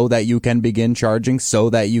rebuild, so that you can begin charging,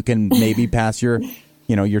 so that you can maybe pass your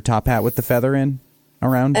top hat with the feather in?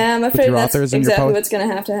 around I'm with afraid your that's authors and your exactly poets? what's going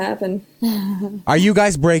to have to happen. Are you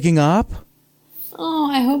guys breaking up? Oh,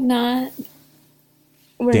 I hope not.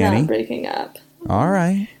 We're Danny? not breaking up. All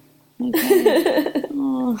right. Okay.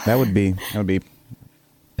 That would be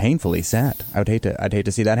painfully sad. I'd hate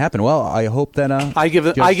to see that happen. Well, I hope that I give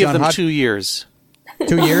John them Hodge- 2 years.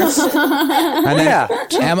 2 years. And then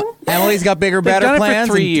Emily's got bigger, They've better done plans.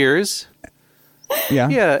 it for 3 years. Yeah.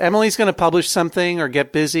 Yeah, Emily's going to publish something or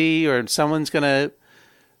get busy, or someone's going to,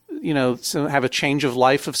 have a change of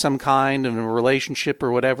life of some kind, in a relationship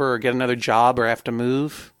or whatever, or get another job or have to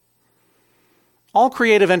move. All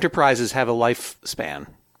creative enterprises have a lifespan.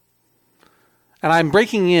 And I'm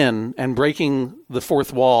breaking in and breaking the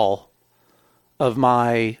fourth wall of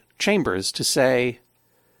my chambers to say,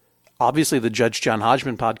 obviously the Judge John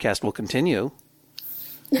Hodgman podcast will continue.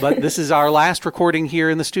 But this is our last recording here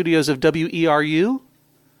in the studios of WERU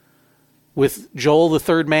with Joel the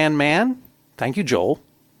Third Man. Thank you, Joel.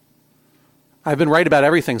 I've been right about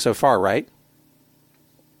everything so far, right?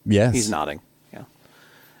 Yes. He's nodding. Yeah.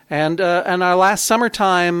 And our last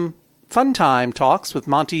summertime fun time talks with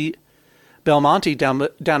Monty Belmonte down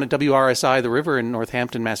at WRSI The River in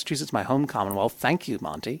Northampton, Massachusetts, my home Commonwealth. Thank you,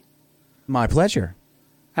 Monty. My pleasure.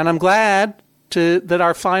 And I'm glad that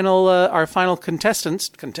our final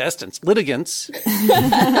litigants in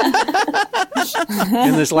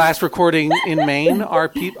this last recording in Maine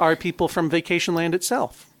are people from Vacation Land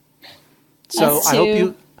itself. So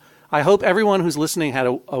I hope everyone who's listening had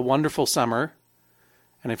a wonderful summer.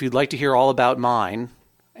 And if you'd like to hear all about mine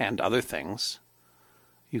and other things,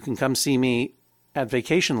 you can come see me at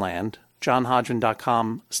Vacation Land,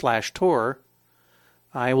 johnhodgman.com/tour.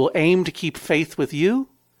 I will aim to keep faith with you.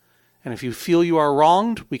 And if you feel you are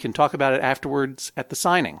wronged, we can talk about it afterwards at the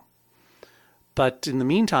signing. But in the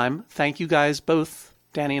meantime, thank you guys both,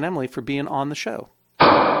 Danny and Emily, for being on the show.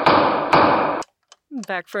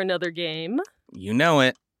 Back for another game. You know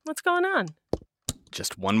it. What's going on?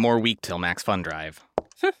 Just one more week till Max Fun Drive.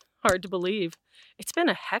 Hard to believe. It's been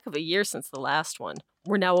a heck of a year since the last one.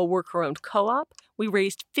 We're now a worker-owned co-op. We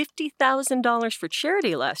raised $50,000 for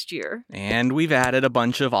charity last year. And we've added a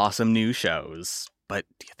bunch of awesome new shows. But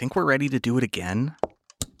do you think we're ready to do it again?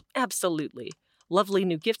 Absolutely. Lovely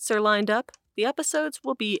new gifts are lined up. The episodes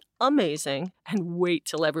will be amazing. And wait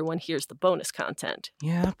till everyone hears the bonus content.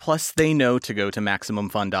 Yeah, plus they know to go to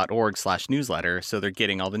MaximumFun.org/newsletter, so they're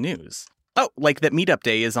getting all the news. Oh, like that meetup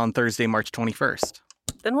day is on Thursday, March 21st.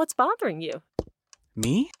 Then what's bothering you?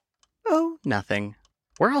 Me? Oh, nothing.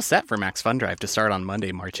 We're all set for Max Fun Drive to start on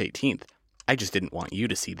Monday, March 18th. I just didn't want you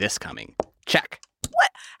to see this coming. Check. What?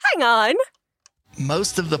 Hang on.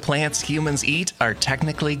 Most of the plants humans eat are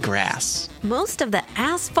technically grass. Most of the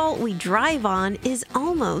asphalt we drive on is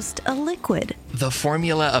almost a liquid. The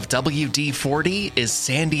formula of WD-40 is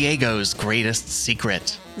San Diego's greatest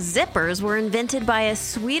secret. Zippers were invented by a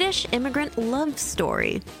Swedish immigrant love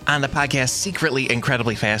story. On the podcast Secretly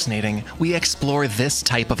Incredibly Fascinating, we explore this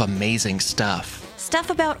type of amazing stuff. Stuff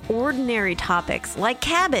about ordinary topics like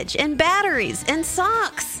cabbage and batteries and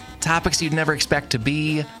socks. Topics you'd never expect to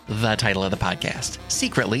be the title of the podcast.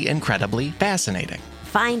 Secretly Incredibly Fascinating.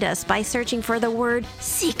 Find us by searching for the word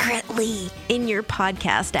secretly in your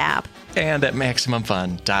podcast app. And at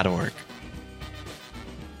MaximumFun.org.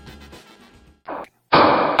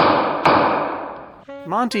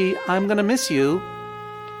 Monty, I'm going to miss you.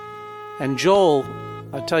 And Joel,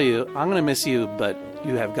 I'll tell you, I'm going to miss you, but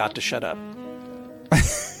you have got to shut up.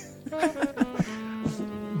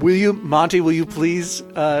 Monty, will you please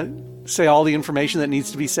say all the information that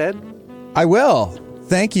needs to be said? I will.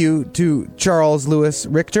 Thank you to Charles Lewis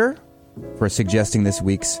Richter for suggesting this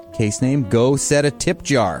week's case name. Go set a tip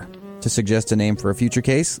jar. To suggest a name for a future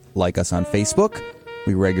case, like us on Facebook.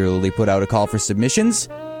 We regularly put out a call for submissions.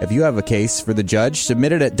 If you have a case for the judge,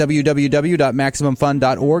 submit it at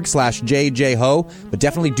www.maximumfun.org/jjho. But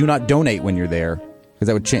definitely do not donate when you're there, because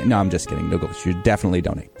that would change. No, I'm just kidding. No, you should definitely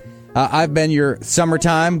donate. I've been your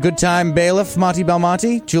summertime good time bailiff, Monty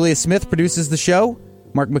Belmonte. Julia Smith produces the show.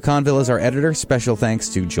 Mark McConville is our editor. Special thanks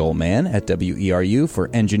to Joel Mann at WERU for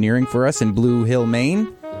engineering for us in Blue Hill,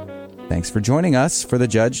 Maine. Thanks for joining us for the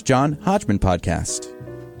Judge John Hodgman podcast.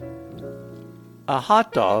 A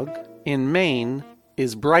hot dog in Maine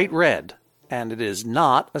is bright red, and it is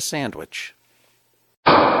not a sandwich.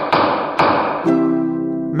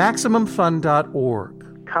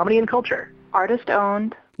 MaximumFun.org. Comedy and culture. Artist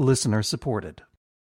owned. Listener supported.